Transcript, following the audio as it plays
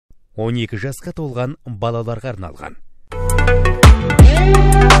12 жасқа толған балаларға арналған.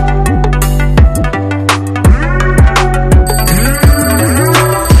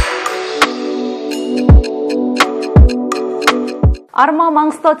 Арма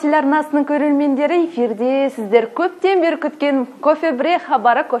Маңғыстау телеарнасының көрермендері, эфирде сіздер көптен бері күткен кофе брек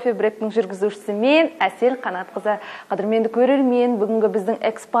хабары, кофе бректің жүргізушісі мен Әсел Қанатқызы. Қадірменді көрермен, бүгінгі біздің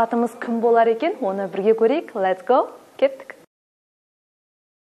экспатымыз кім болар екен? Оны бірге көрейік. Let's go. Кеттік.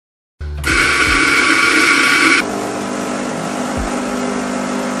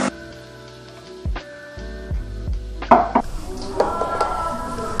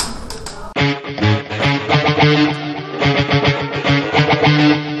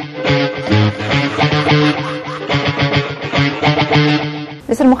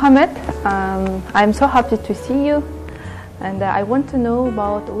 Mr. Mohammed, I'm so happy to see you, and I want to know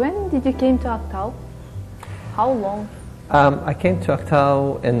about when did you came to Aktau? How long? I came to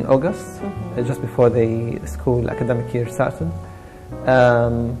Aktau in August, just before the school academic year started.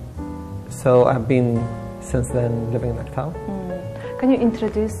 So I've been since then living in Aktau. Can you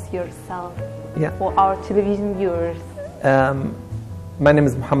introduce yourself for our television viewers? My name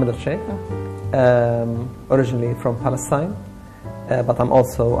is Mohammed Elshich, originally from Palestine. But I'm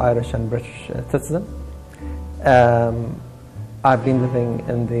also Irish and British citizen. I've been living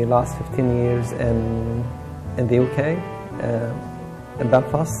in the last 15 years in the UK, in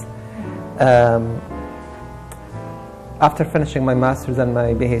Belfast. After finishing my master's and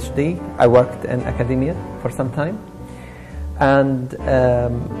my PhD, I worked in academia for some time. And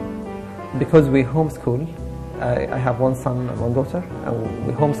because we homeschool, I have one son and one daughter, and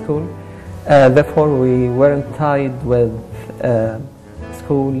we homeschool. Therefore, we weren't tied with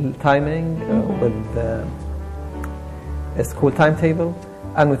school timing, with a school timetable,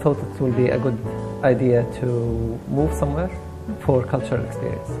 and we thought it would be a good idea to move somewhere for cultural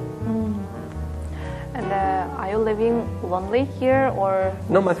experience. And are you living lonely here, or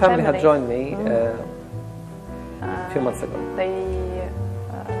no? My family had joined me a few months ago.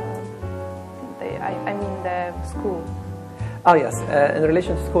 I mean the school. Oh yes, in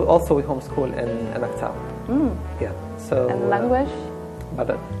relation to school, also we homeschool in Aktau. Yeah. So. And language?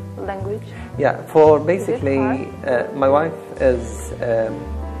 Pardon? Language? Yeah. For basically, my wife is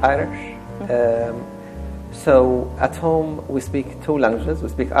Irish. So at home we speak two languages. We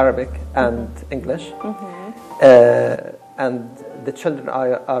speak Arabic and English. And the children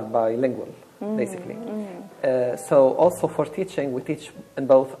are bilingual, basically. So also for teaching, we teach in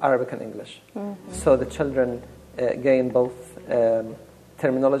both Arabic and English. So the children gain both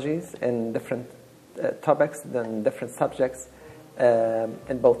terminologies in different topics and different subjects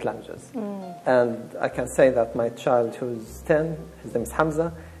in both languages. And I can say that my child, who's 10, his name is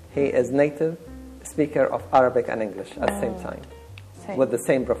Hamza, he is native speaker of Arabic and English at the same time, with the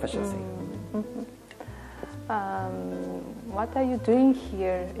same proficiency. What are you doing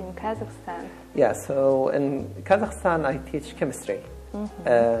here in Kazakhstan? Yeah, so in Kazakhstan I teach chemistry.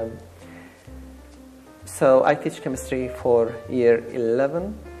 So I teach chemistry for year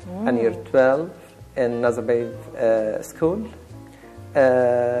 11 and year 12 in Nazarbayev school.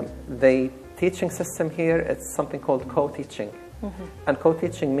 The teaching system here, it's something called co-teaching. And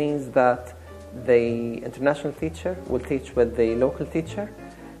co-teaching means that the international teacher will teach with the local teacher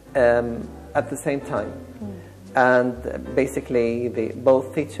at the same time. And basically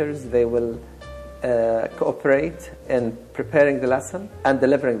both teachers, they will cooperate in preparing the lesson and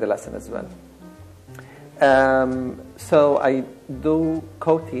delivering the lesson as well. So I do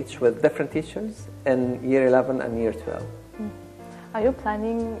co-teach with different teachers in year 11 and year 12. Are you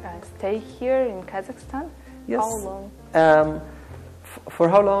planning stay here in Kazakhstan? Yes. How long? For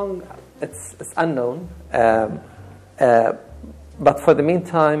how long, it's unknown. But for the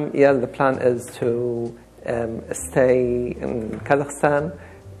meantime, yeah, the plan is to stay in Kazakhstan.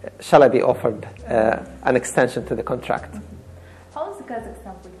 Shall I be offered an extension to the contract? How is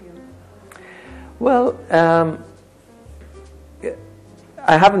Kazakhstan with you? Well,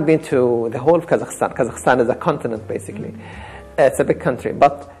 I haven't been to the whole of Kazakhstan. Kazakhstan is a continent, basically. It's a big country.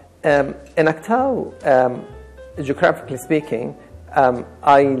 But in Aktau, geographically speaking,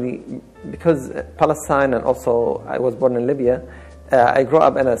 because Palestine and also I was born in Libya, I grew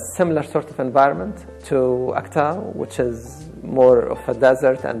up in a similar sort of environment to Aktau, which is more of a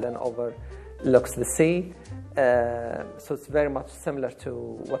desert and then overlooks the sea. So it's very much similar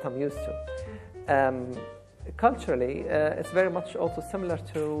to what I'm used to. Culturally, it's very much also similar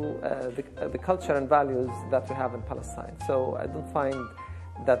to the culture and values that we have in Palestine. So I don't find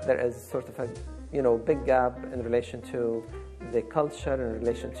that there is sort of a big gap in relation to the culture, in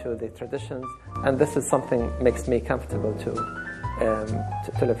relation to the traditions, and this is something makes me comfortable to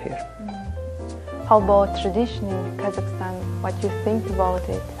to live here. How about tradition in Kazakhstan? What do you think about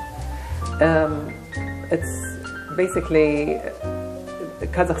it? It's basically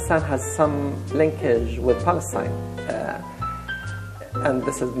Kazakhstan has some linkage with Palestine, and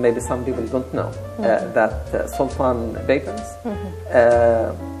this is maybe some people don't know that Sultan Baybars,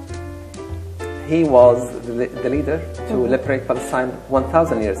 he was the leader to liberate Palestine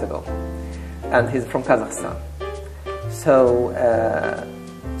 1,000 years ago, and he's from Kazakhstan. So,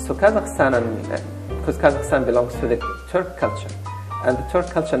 Kazakhstan, because Kazakhstan belongs to the Turk culture, and the Turk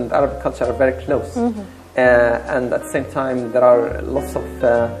culture and the Arab culture are very close. And at the same time, there are lots of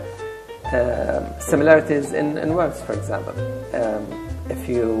similarities in words, for example. If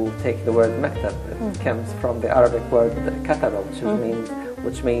you take the word maktab, it comes from the Arabic word kataba,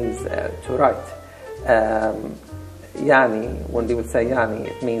 which means to write. Yani, when they would say yani,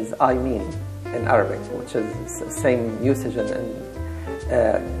 it means I mean in Arabic, which is the same usage in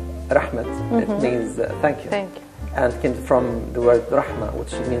rahmat, it means thank you. Thank you. And came from the word rahma,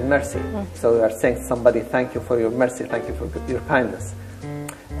 which means mercy. So you are saying to somebody, thank you for your mercy, thank you for your kindness.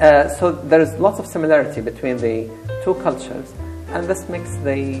 So there is lots of similarity between the two cultures, and this makes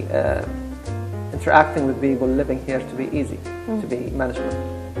the interacting with people living here to be easy, to be manageable.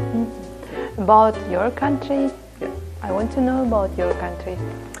 About your country, Yeah. I want to know about your country,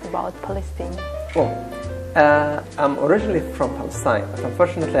 about Palestine. Well, I'm originally from Palestine, but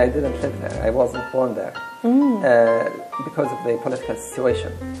unfortunately I didn't live there. I wasn't born there because of the political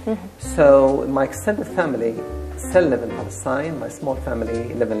situation. So my extended family still live in Palestine. My small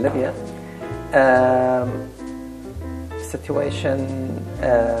family live in Libya.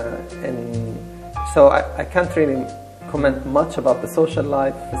 So I can't really comment much about the social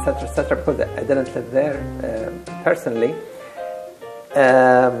life, etc., because I didn't live there personally.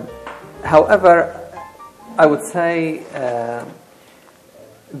 However, I would say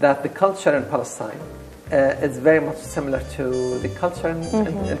that the culture in Palestine is very much similar to the culture in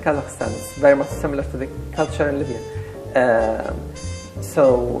Kazakhstan. It's very much similar to the culture in Libya. So,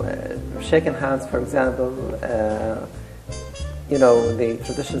 shaking hands, for example, you know, the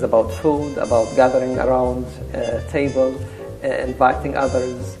traditions about food, about gathering around a table, inviting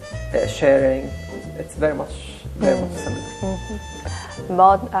others, sharing, it's very much similar.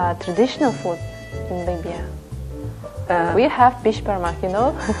 About traditional food in Libya. We have bishbarmak, you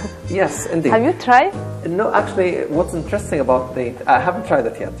know? Yes, indeed. Have you tried? No, actually, what's interesting about I haven't tried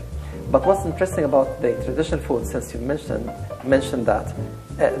it yet, but what's interesting about the traditional food, since you mentioned that,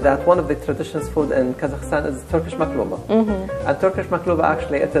 that one of the traditional food in Kazakhstan is Turkish makluba. And Turkish makluba,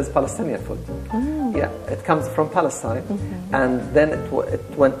 actually, it is Palestinian food. Yeah, it comes from Palestine, and then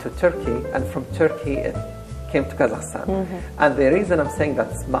it went to Turkey, and from Turkey it came to Kazakhstan. And the reason I'm saying that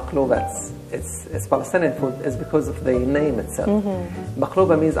makluba, it's Palestinian food, is because of the name itself.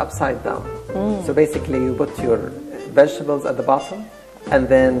 Makluba means upside down. So basically you put your vegetables at the bottom, and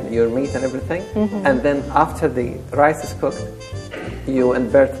then your meat and everything, and then after the rice is cooked, you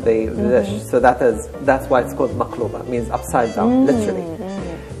invert the dish. So that's why it's called makluba, means upside down, literally.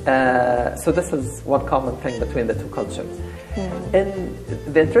 So this is one common thing between the two cultures. And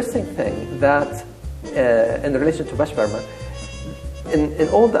the interesting thing that in relation to bashbarma, in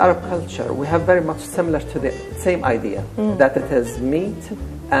all the Arab culture, we have very much similar to the same idea, that it is meat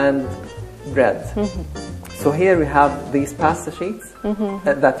and bread. So here we have these pasta sheets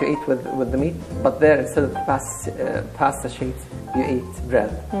that you eat with the meat, but there instead of pasta sheets, you eat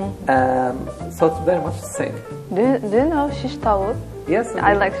bread. So it's very much the same. Do you know shish tavuk? Yes.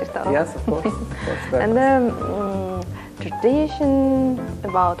 I like shish tavuk. Yes, of course. And the tradition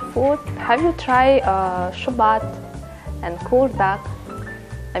about food, have you tried shubat and kurdak?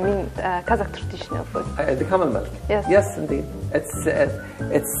 I mean, Kazakh traditional food. The camel milk. Yes. Yes, indeed. It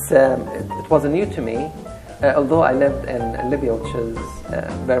wasn't new to me, although I lived in Libya, which is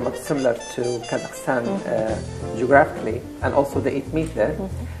very much similar to Kazakhstan geographically, and also they eat meat there.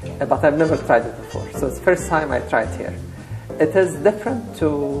 But I've never tried it before, so it's the first time I tried here. It is different to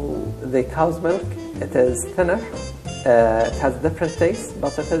the cow's milk. It is thinner. It has different taste,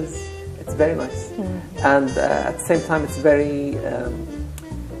 but it's very nice, and at the same time, it's very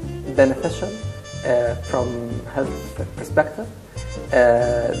beneficial from health perspective.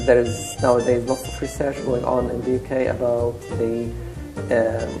 There is nowadays lots of research going on in the UK about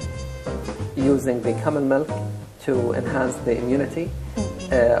using the camel milk to enhance the immunity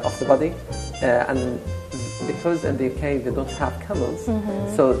of the body, and because in the UK they don't have camels,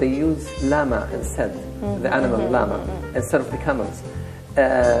 so they use llama instead, the animal llama, instead of the camels,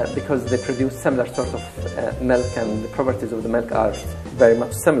 because they produce similar sort of milk, and the properties of the milk are very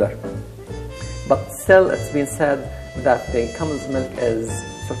much similar. But still, it's been said that the camel's milk is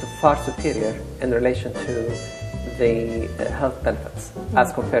sort of far superior in relation to the health benefits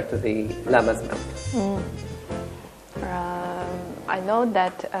as compared to the llama's milk. I know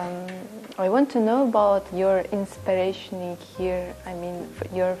that. I want to know about your inspiration here. I mean,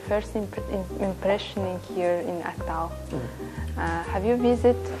 your first impression here in Aktau. Have you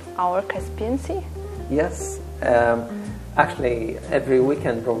visited our Caspian Sea? Yes. Actually, every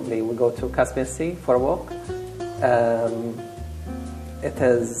weekend probably we go to Caspian Sea for a walk. It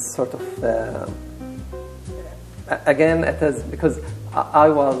is sort of again, it is because I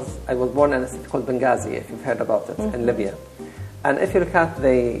was born in a city called Benghazi, if you've heard about it, in Libya. And if you look at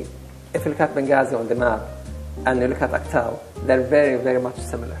Benghazi on the map and you look at Aktau, they're very, very much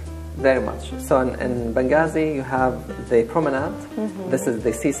similar, very much. So in Benghazi you have the promenade, this is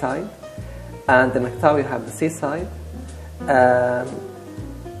the seaside, and in Aktau you have the seaside.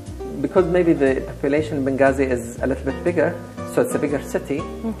 Because maybe the population in Benghazi is a little bit bigger, so it's a bigger city.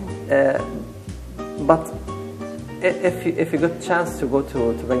 But if you get a chance to go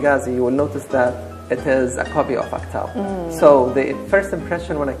to Benghazi, you will notice that it is a copy of Aktau. So the first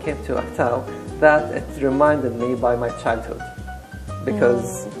impression when I came to Aktau, that it reminded me by my childhood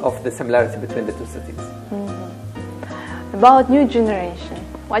because of the similarity between the two cities. About new generation,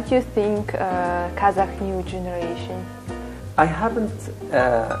 what do you think Kazakh new generation? I haven't,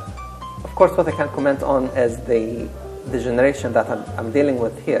 of course what I can comment on is the generation that I'm dealing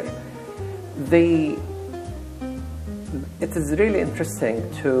with here. It is really interesting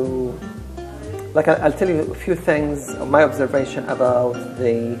to, like I'll tell you a few things, my observation about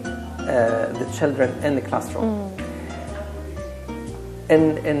the children in the classroom.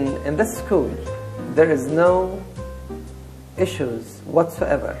 In this school, there is no issues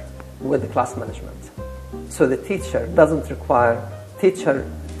whatsoever with the class management. So the teacher doesn't require teacher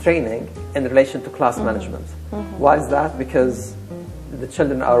training in relation to class management. Why is that? Because the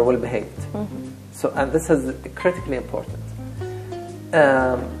children are well behaved. So, and this is critically important.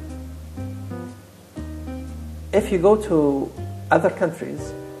 If you go to other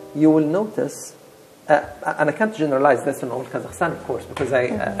countries, you will notice, and I can't generalize this on all Kazakhstan, of course, because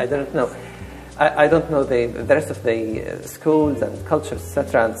I don't know. I don't know the rest of the schools and cultures,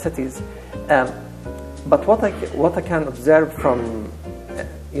 etc., and cities. But what I can observe from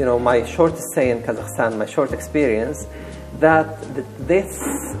my short stay in Kazakhstan, my short experience, that this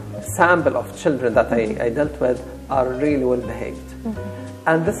sample of children that I dealt with are really well behaved.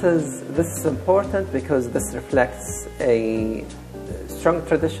 And this is important because this reflects a strong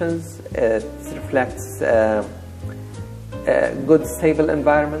traditions. It reflects a good, stable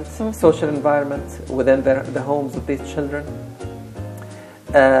environment, social environment within the homes of these children.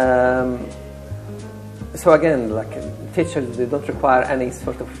 So again, like teachers, they don't require any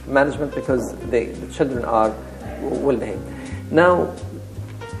sort of management because the children are well behaved. Now,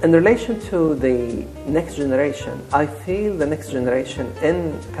 in relation to the next generation, I feel the next generation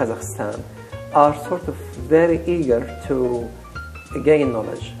in Kazakhstan are sort of very eager to gain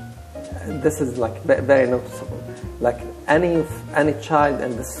knowledge. This is like very noticeable. Like any child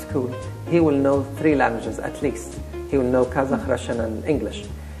in this school, he will know 3 languages at least. He will know Kazakh, Russian, and English.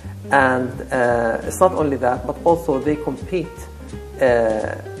 And it's not only that, but also they compete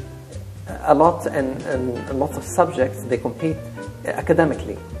a lot in lots of subjects. They compete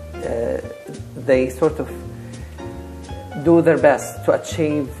academically. They sort of do their best to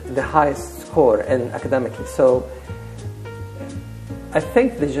achieve the highest score in academically. So I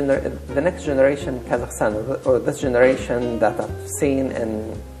think the next generation in Kazakhstan, or this generation that I've seen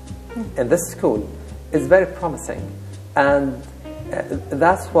in this school, is very promising. And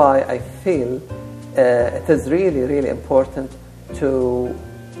that's why I feel it is really, really important to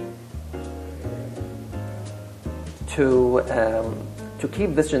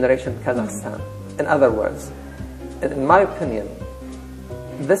keep this generation in Kazakhstan. In other words, in my opinion,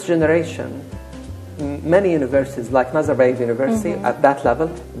 this generation, many universities like Nazarbayev University at that level,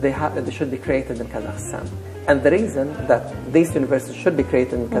 they should be created in Kazakhstan. And the reason that these universities should be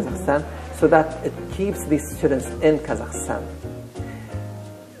created in Kazakhstan, so that it keeps these students in Kazakhstan.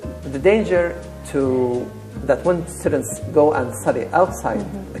 The danger that when students go and study outside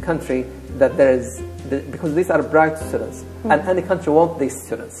the country, that there is, because these are bright students, and any country wants these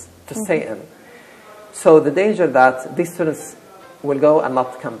students to stay in. So the danger that these students will go and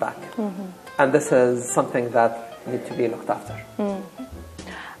not come back. And this is something that needs to be looked after.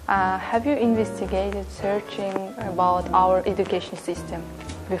 Have you investigated, searching about our education system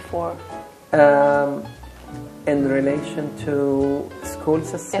before? In relation to school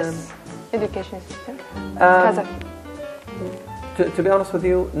system? Yes, education system. To be honest with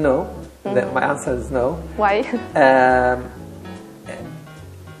you, no. My answer is no. Why?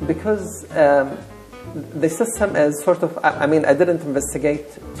 Because the system is sort of, I mean, I didn't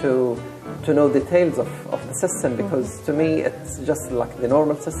investigate to know details of the system, because to me it's just like the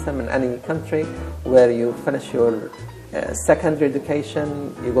normal system in any country, where you finish your secondary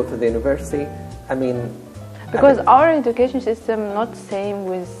education, you go to the university. I mean, because our education system not same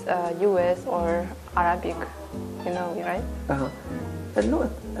with US or Arabic, you know, right? No,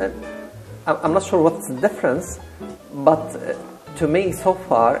 I'm not sure what's the difference, but to me so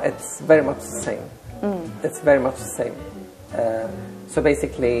far it's very much the same. It's very much the same. So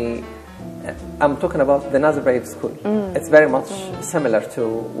basically, I'm talking about the Nazarbayev school. It's very much similar to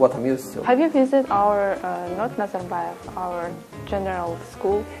what I'm used to. Have you visited our, not Nazarbayev, our general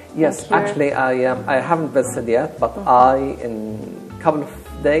school? Yes, actually I haven't visited yet, but in a couple of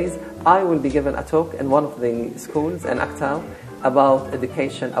days, I will be given a talk in one of the schools in Aktau about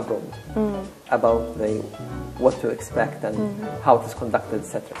education abroad, about what to expect and how it is conducted,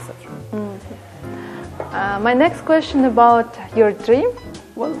 etc., etc. My next question about your dream.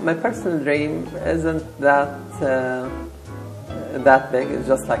 Well, my personal dream isn't that big. It's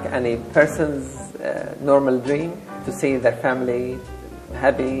just like any person's normal dream, to see their family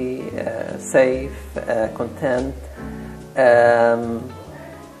happy, safe, content.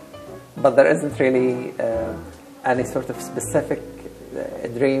 But there isn't really any sort of specific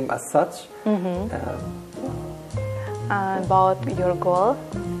dream as such. About your goal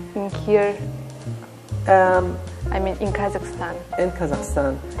in here, I mean in Kazakhstan. In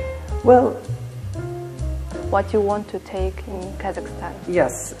Kazakhstan, well, what you want to take in Kazakhstan?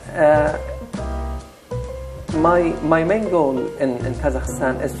 Yes, my main goal in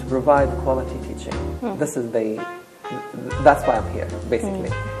Kazakhstan is to provide quality teaching. That's why I'm here,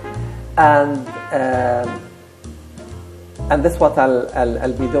 basically. And that's what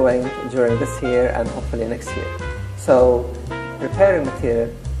I'll be doing during this year and hopefully next year. So preparing material,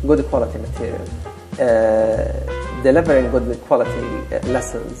 good quality material, delivering good quality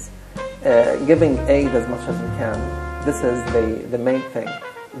lessons, giving aid as much as we can. This is the main thing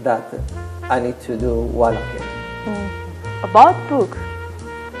that I need to do while I'm here. About book?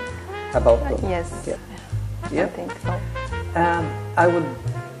 About book? Yes. Yeah. I think so. I would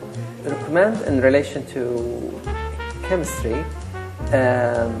recommend in relation to chemistry.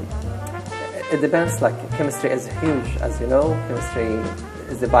 It depends, like chemistry is huge, as you know. Chemistry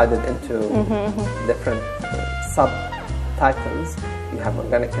is divided into different subtitles. You have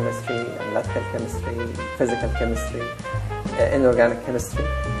organic chemistry, analytical chemistry, physical chemistry, inorganic chemistry.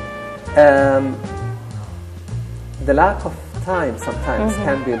 The lack of time sometimes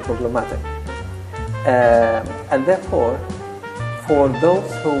can be problematic. And therefore, for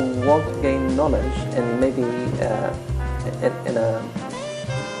those who want to gain knowledge in maybe in a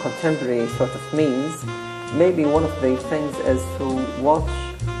contemporary sort of means, maybe one of the things is to watch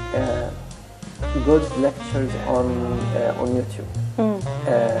good lectures on YouTube.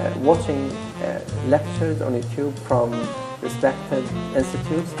 Watching lectures on YouTube from respected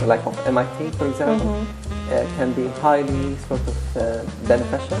institutes, like of MIT, for example, can be highly sort of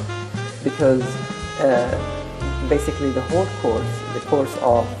beneficial, because basically the whole course, the course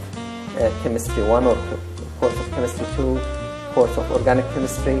of Chemistry 1 or course of Chemistry 2, course of Organic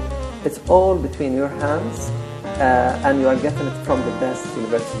Chemistry, it's all between your hands, and you are getting it from the best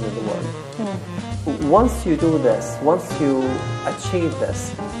universities in the world. Once you do this, once you achieve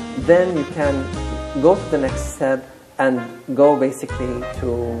this, then you can go to the next step and go basically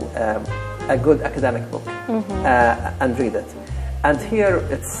to a good academic book and read it. And here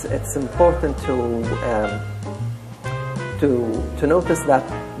it's important to notice that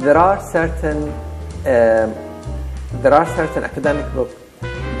there are certain academic books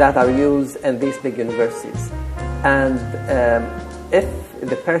that are used in these big universities, and if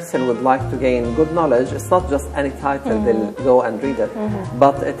the person would like to gain good knowledge, it's not just any title they'll go and read it,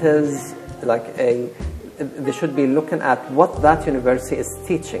 but it is like they should be looking at what that university is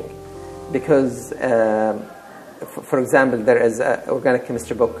teaching, because for example, there is an organic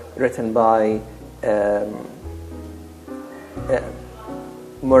chemistry book written by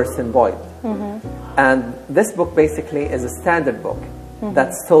Morrison Boyd, and this book basically is a standard book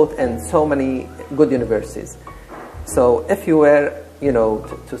that's taught in so many good universities. So if you were,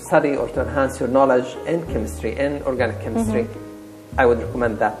 to study or to enhance your knowledge in chemistry, in organic chemistry, I would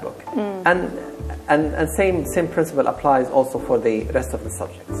recommend that book. And same principle applies also for the rest of the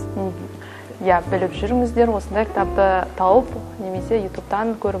subjects. Ja, біліп жүріңіздер, осындай кітапты тауып, немесе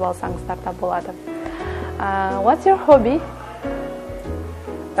YouTube'дан көріп алсаңыздар да болады. What's your hobby?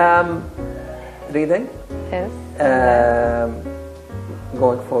 Reading. Yes.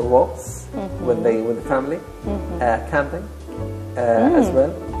 Going for walks. with the family, camping as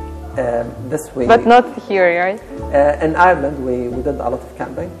well. This week, but not here, right? In Ireland, we did a lot of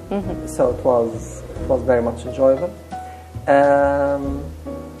camping, so it was very much enjoyable.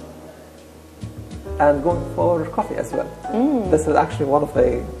 And going for coffee as well. This is actually one of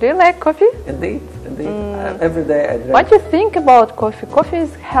the... Do you like coffee? Indeed. Every day I drink. What do you think about coffee? Coffee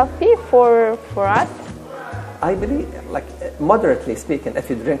is healthy for us? I believe, like, moderately speaking, if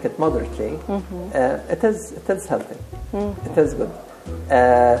you drink it moderately, it is healthy. It is good.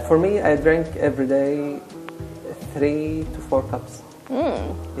 For me, I drink every day 3 to 4 cups.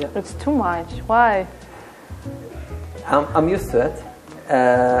 Yeah. It's too much. Why? I'm used to it.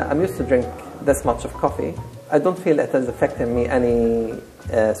 I'm used to drink this much of coffee. I don't feel it is affecting me any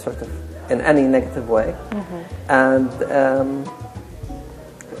in any negative way, and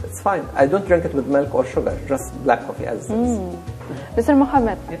it's fine. I don't drink it with milk or sugar, just black coffee as is. Mr.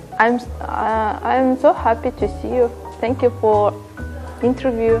 Mohammed, I'm so happy to see you. Thank you for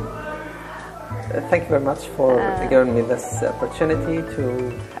interview. Thank you very much for giving me this opportunity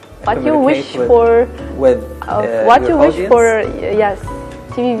to what you wish with for what you wish for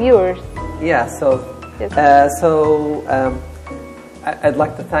TV viewers. Yeah, so yes. I'd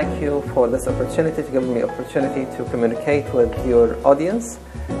like to thank you for this opportunity, to give me opportunity to communicate with your audience.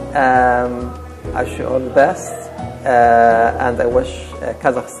 I wish you all the best, and I wish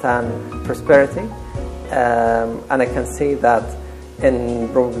Kazakhstan prosperity. And I can see that in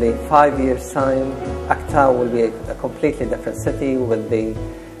probably 5 years' time, Aktau will be a completely different city with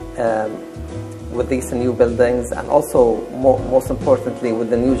these new buildings, and also most importantly with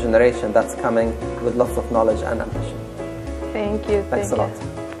the new generation that's coming with lots of knowledge and ambition. Thank you. Thanks a lot.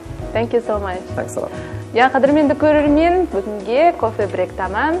 Thank you so much. Thanks a lot. Я қадірменді көрермен, бүгінге кофе брек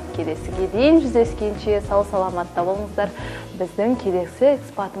тамам. Келесіге дейін жүздескенше сау саламатта болыңыздар. Біздің келесі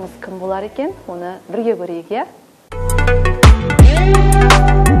экспатымыз кім болар екен? Оны бірге көрейік, я?